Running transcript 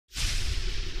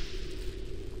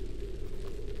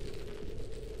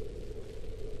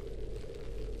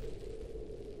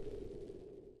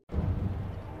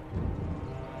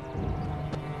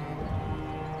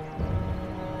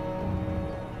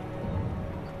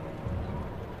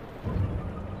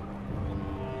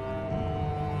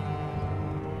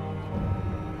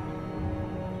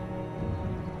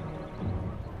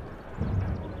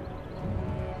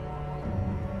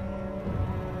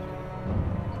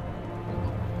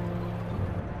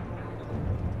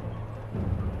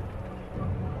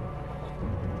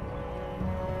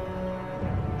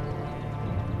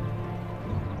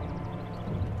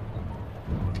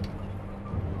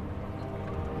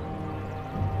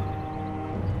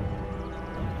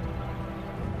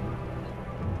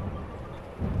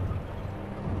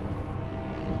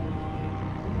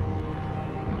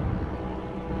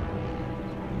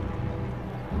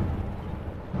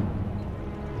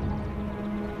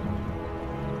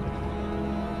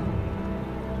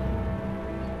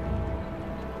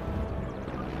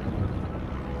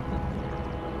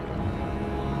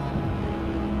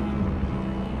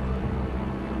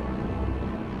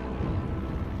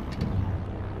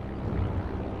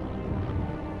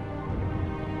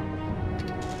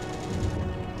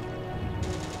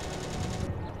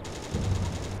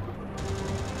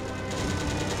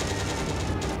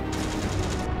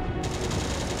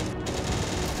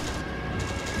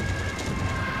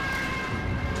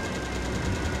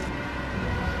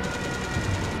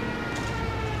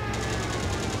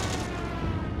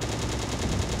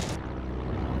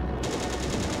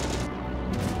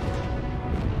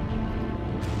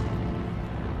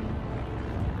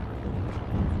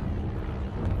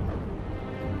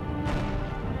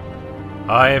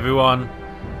Hi everyone,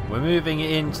 we're moving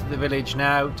into the village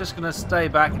now. Just going to stay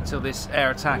back until this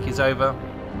air attack is over.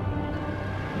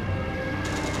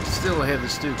 Still hear the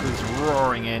Stukas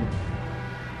roaring in.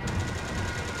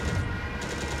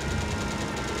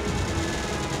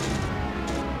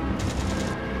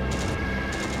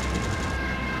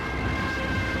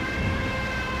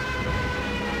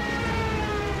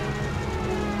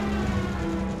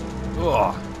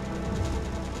 Oh.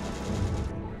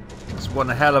 One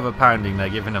hell of a pounding they're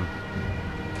giving them.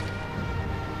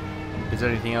 Is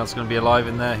anything else going to be alive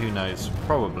in there? Who knows?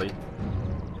 Probably.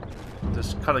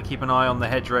 Just kind of keep an eye on the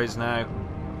hedgerows now.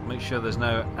 Make sure there's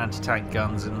no anti-tank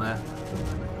guns in there.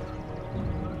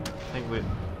 I think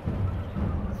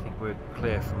we're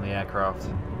clear from the aircraft.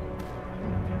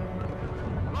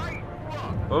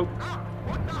 Oh.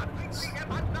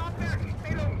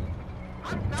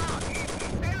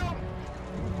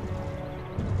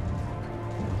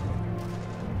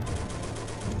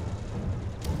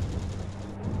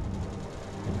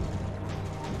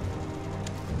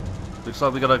 Looks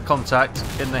like we got a contact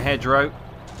in the hedgerow.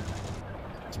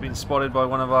 It's been spotted by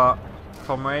one of our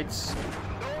comrades.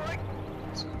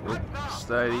 Oh,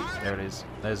 steady. There it is.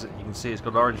 There's, you can see it's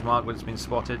got an orange mark when it's been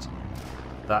spotted.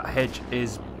 That hedge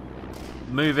is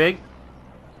moving.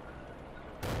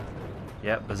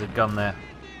 Yep, there's a gun there.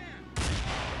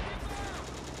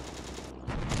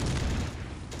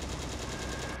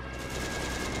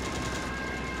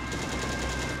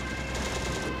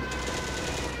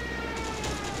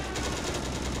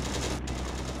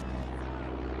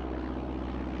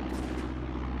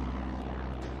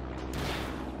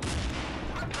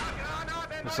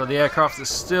 So the aircraft is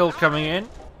still coming in.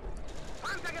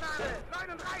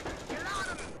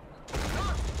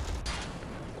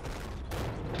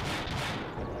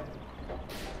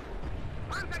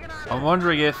 I'm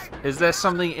wondering is there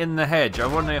something in the hedge? I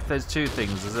wonder if there's two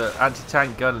things. There's an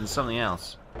anti-tank gun and something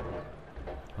else.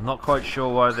 I'm not quite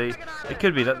sure why they... It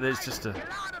could be that there's just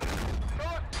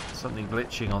something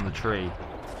glitching on the tree.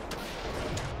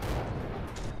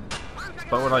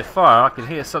 But when I fire, I can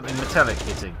hear something metallic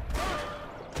hitting.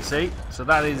 See? So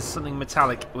that is something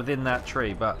metallic within that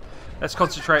tree, but let's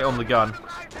concentrate on the gun.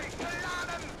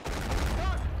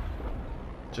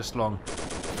 Just long.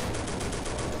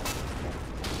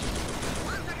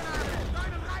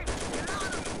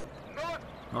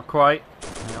 Not quite.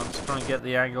 I'm just trying to get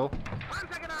the angle.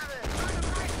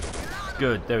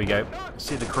 Good, there we go.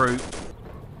 See the crew.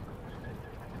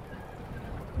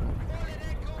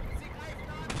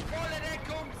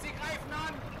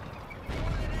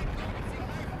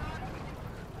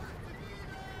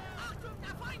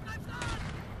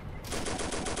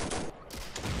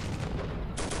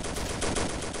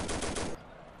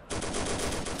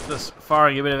 Just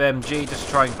firing a bit of MG just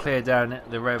to try and clear down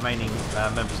the remaining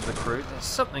members of the crew.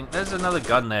 There's another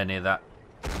gun there near that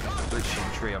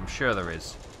glitching tree, I'm sure there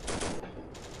is.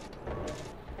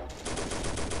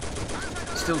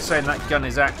 Still saying that gun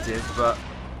is active, but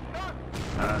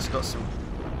it's got some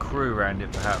crew around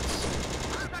it perhaps.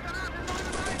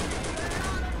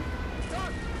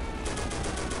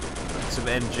 Put some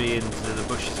MG into the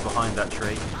bushes behind that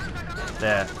tree.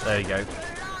 There you go.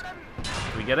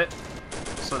 Did we get it?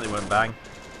 Something went bang.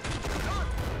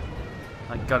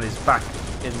 That gun is back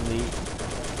in the...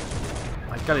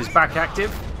 That gun is back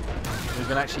active. We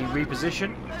can actually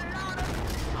reposition.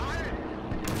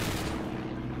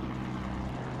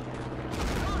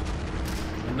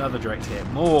 Another direct hit.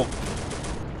 More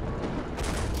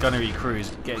gunnery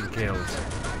crews getting killed.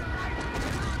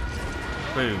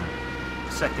 Boom.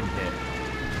 Second hit.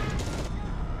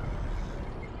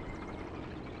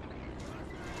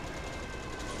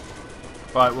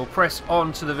 Right, we'll press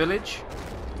on to the village.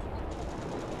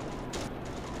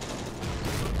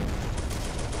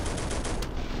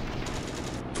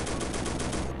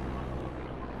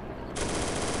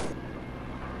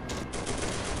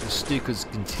 The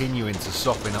Stukas continuing to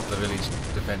soften up the village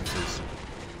defences.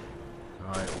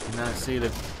 Right, we can now see the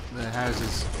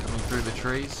houses coming through the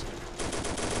trees.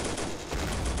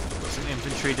 Got some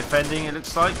infantry defending, it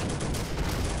looks like.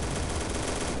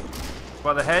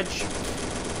 By the hedge.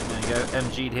 There you go,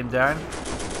 MG'd him down.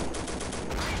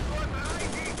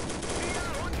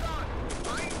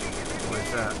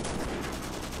 Where's that?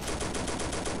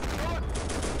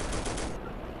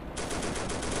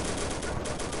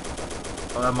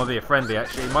 Oh, that might be a friendly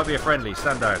actually. It might be a friendly.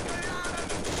 Stand down.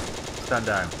 Stand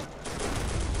down.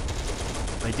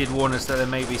 They did warn us that there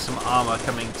may be some armour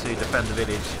coming to defend the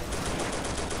village.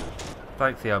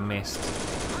 Thankfully I missed.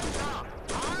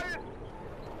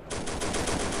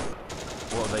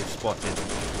 What they've spotted.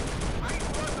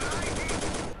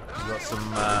 We've got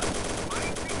some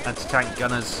anti-tank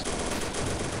gunners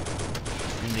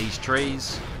in these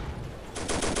trees.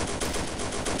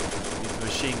 Use the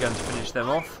machine gun to finish them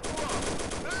off.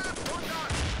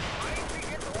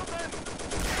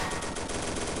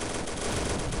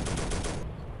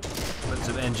 Put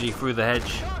some NG through the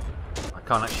hedge. I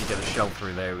can't actually get a shell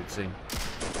through there, it would seem.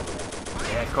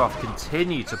 The aircraft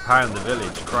continue to pound the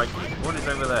village. Crikey. What is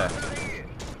over there?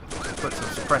 Put some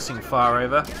suppressing fire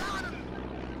over.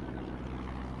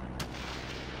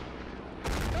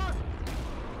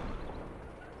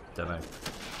 Don't know.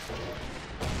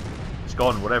 It's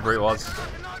gone, whatever it was.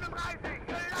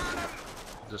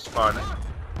 Just firing it.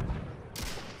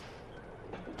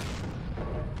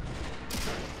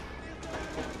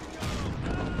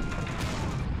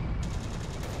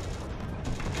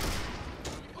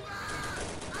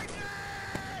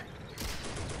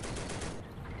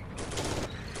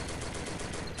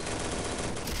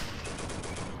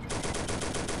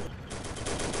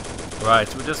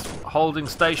 Right, we're just holding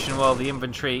station while the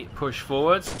infantry push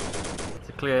forwards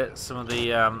to clear some of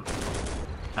the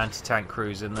anti-tank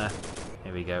crews in there.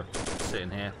 Here we go,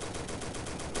 sitting here.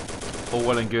 All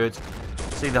well and good.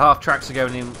 See, the half tracks are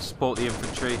going in to support the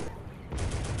infantry.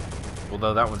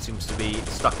 Although that one seems to be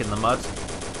stuck in the mud.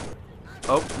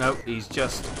 Oh, no, he's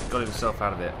just got himself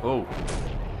out of it. Oh.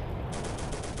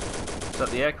 Is that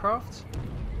the aircraft?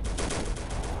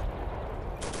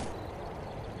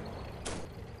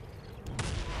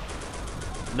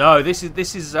 No, this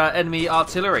is enemy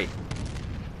artillery.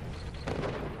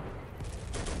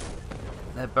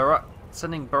 They're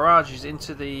sending barrages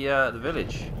into the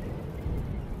village.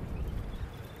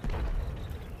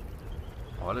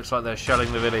 Oh, it looks like they're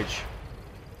shelling the village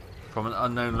from an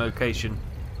unknown location.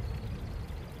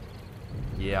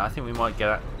 Yeah, I think we might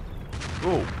get.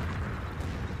 Oh,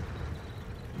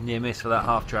 near miss for that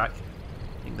half track.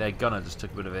 I think their gunner just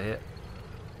took a bit of a hit.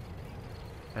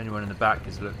 Anyone in the back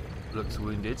is looks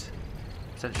wounded,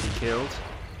 potentially killed.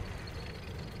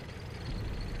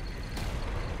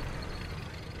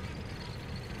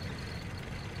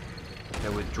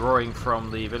 They're withdrawing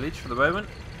from the village for the moment.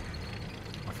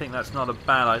 I think that's not a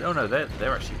bad idea. Oh no,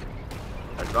 they're actually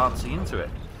advancing into it.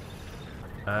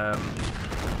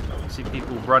 See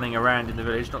people running around in the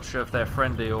village. Not sure if they're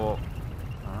friendly or.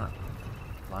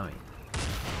 Blimey.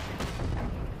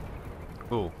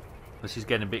 Oh. This is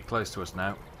getting a bit close to us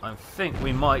now. I think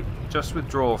we might just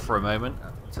withdraw for a moment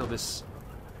until this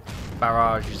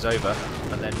barrage is over,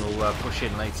 and then we'll push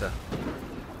in later.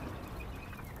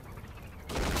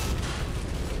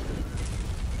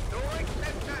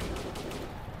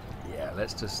 Yeah,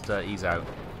 let's just ease out.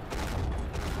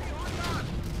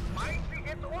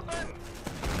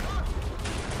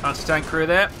 Anti-tank crew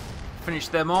there. Finish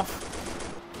them off.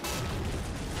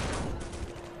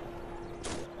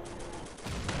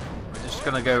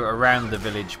 Going to go around the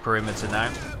village perimeter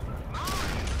now.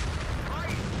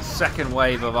 Second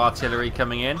wave of artillery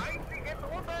coming in.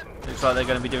 Looks like they're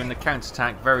going to be doing the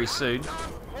counterattack very soon.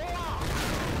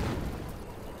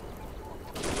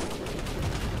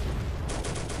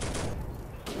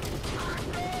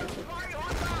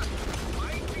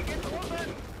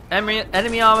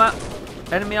 Enemy armor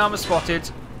spotted.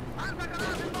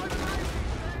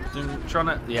 Trying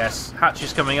to, yes, hatch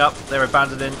is coming up. They're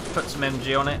abandoning. Put some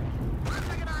MG on it.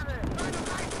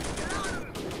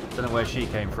 Don't know where she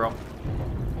came from.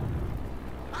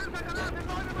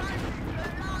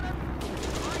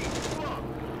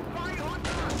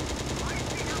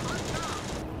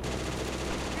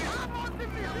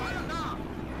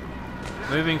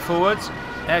 Moving forwards.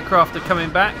 Aircraft are coming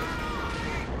back.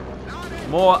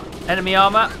 More enemy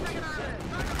armour.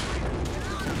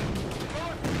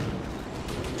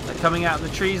 They're coming out of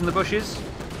the trees and the bushes.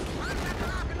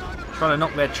 Trying to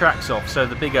knock their tracks off so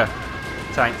the bigger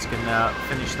tanks can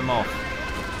finish them off.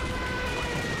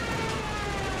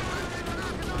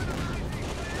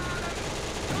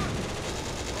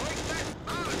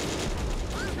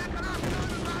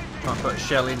 Try and put a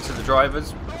shell into the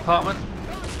driver's compartment.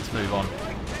 Let's move on.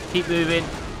 Keep moving.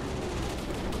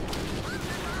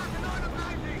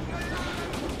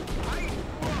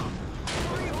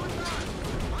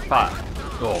 Fire.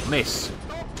 Oh, miss.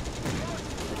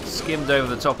 Skimmed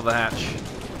over the top of the hatch.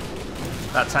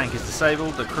 That tank is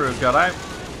disabled, the crew have got out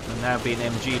and now being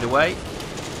MG'd away.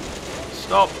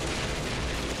 Stop!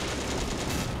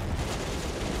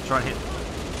 Try and hit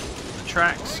the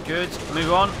tracks, good.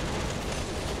 Move on.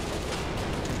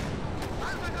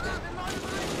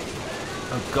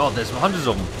 Oh god, there's hundreds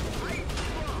of them.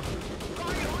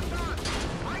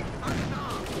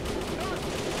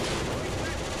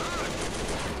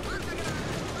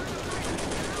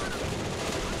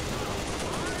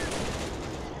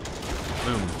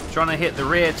 Boom. Trying to hit the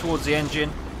rear towards the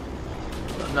engine.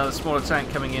 Another smaller tank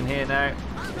coming in here now.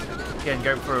 Again,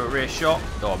 going for a rear shot.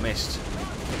 Oh, missed.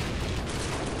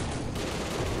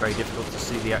 Very difficult to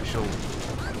see the actual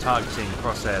targeting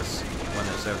crosshairs when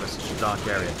it's over such a dark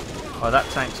area. Oh, that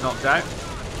tank's knocked out.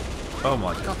 Oh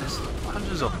my god, there's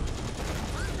hundreds of them.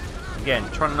 Again,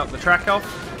 trying to knock the track off.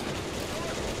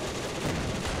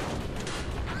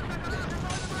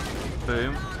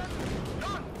 Boom.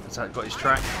 Has that got his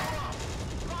track?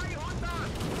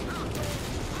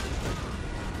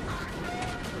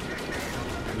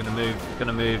 I'm gonna move,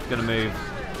 gonna move, gonna move.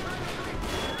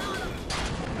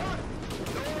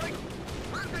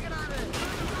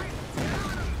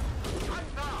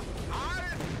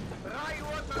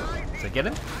 Did I get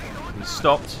him? He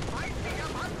stopped.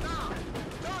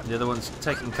 The other one's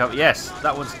taking cover. Yes,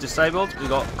 that one's disabled. We've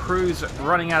got crews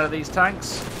running out of these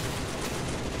tanks.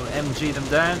 We'll MG them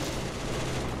down.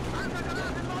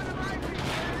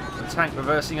 The tank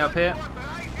reversing up here.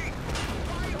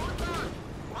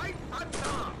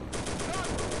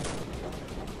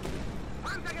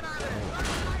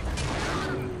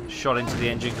 Shot into the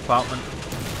engine compartment.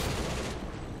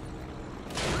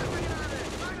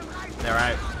 They're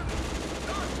out.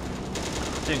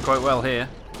 Doing quite well here.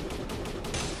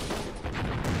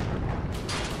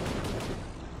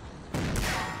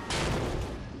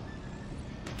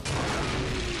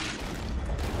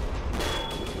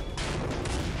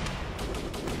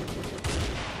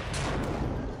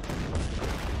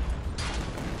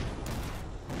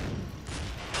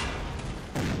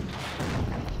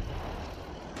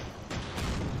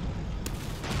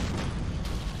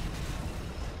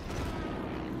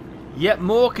 Yet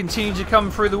more continue to come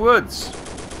through the woods.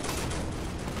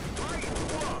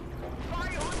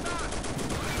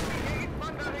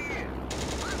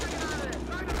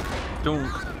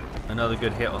 Dunk. Another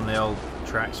good hit on the old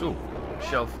tracks. Oh,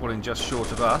 shell falling just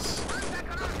short of us.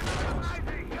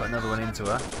 Got another one into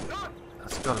her.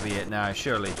 That's got to be it now,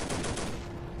 surely.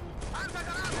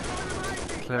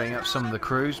 Clearing up some of the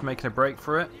crews, making a break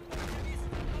for it.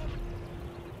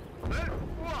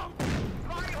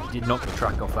 Did knock the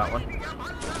track off that one.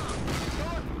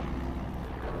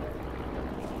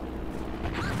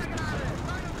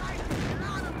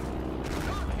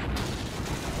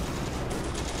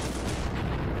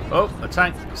 Oh, a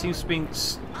tank seems to be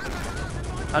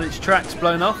had its tracks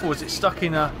blown off, or was it stuck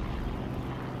in a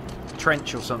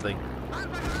trench or something?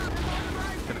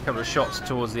 Got a couple of shots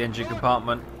towards the engine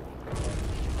compartment.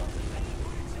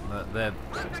 But they're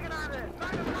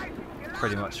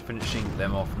pretty much finishing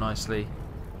them off nicely.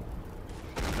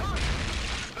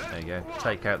 There you go.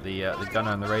 Take out the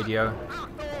gunner and the radio.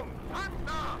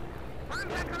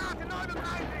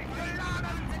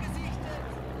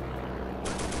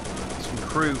 Some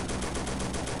crew.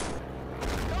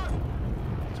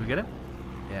 Did we get him?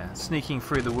 Yeah, sneaking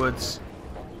through the woods.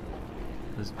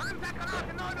 There's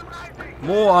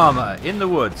more armour in the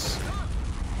woods.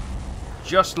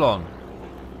 Just long.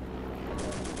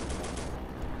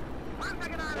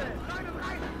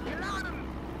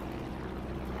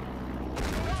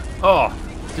 Oh,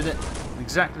 did it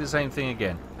exactly the same thing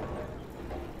again.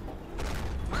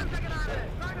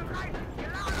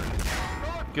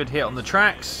 Good hit on the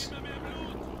tracks.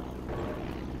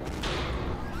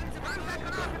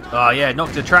 Oh yeah,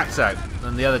 knocked the tracks out.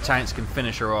 Then the other tanks can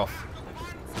finish her off.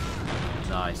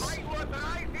 Nice.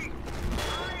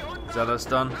 Is that us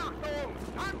done?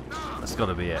 That's got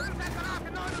to be it.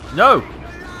 No!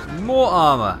 More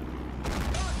armour.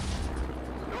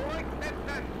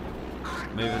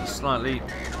 Moving slightly.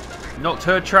 Knocked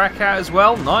her track out as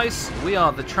well. Nice. We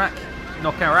are the track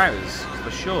knockout outers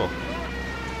for sure.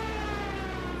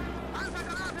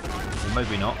 Or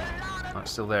maybe not.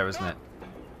 That's still there, isn't it?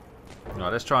 Right,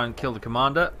 let's try and kill the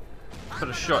commander. Put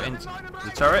a shot into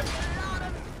the turret.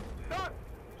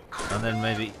 And then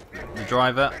maybe the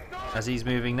driver as he's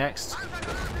moving next.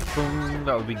 Boom.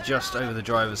 That would be just over the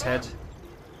driver's head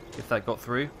if that got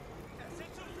through.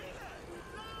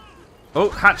 Oh,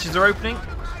 hatches are opening.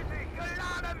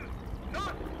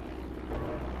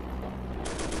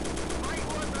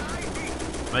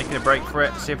 Making a break for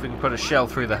it. See if we can put a shell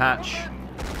through the hatch.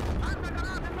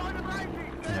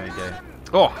 There we go.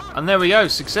 Oh, and there we go.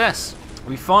 Success.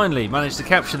 We finally managed to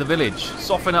capture the village.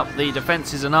 Soften up the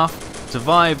defences enough.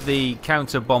 Survive the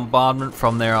counter bombardment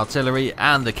from their artillery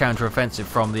and the counter-offensive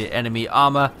from the enemy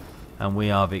armour. And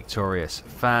we are victorious.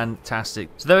 Fantastic.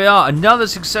 So there we are. Another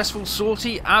successful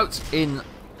sortie out in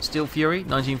Steel Fury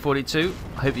 1942.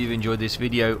 I hope you've enjoyed this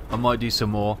video. I might do some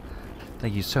more.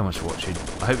 Thank you so much for watching.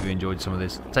 I hope you enjoyed some of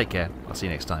this. Take care. I'll see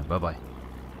you next time. Bye bye.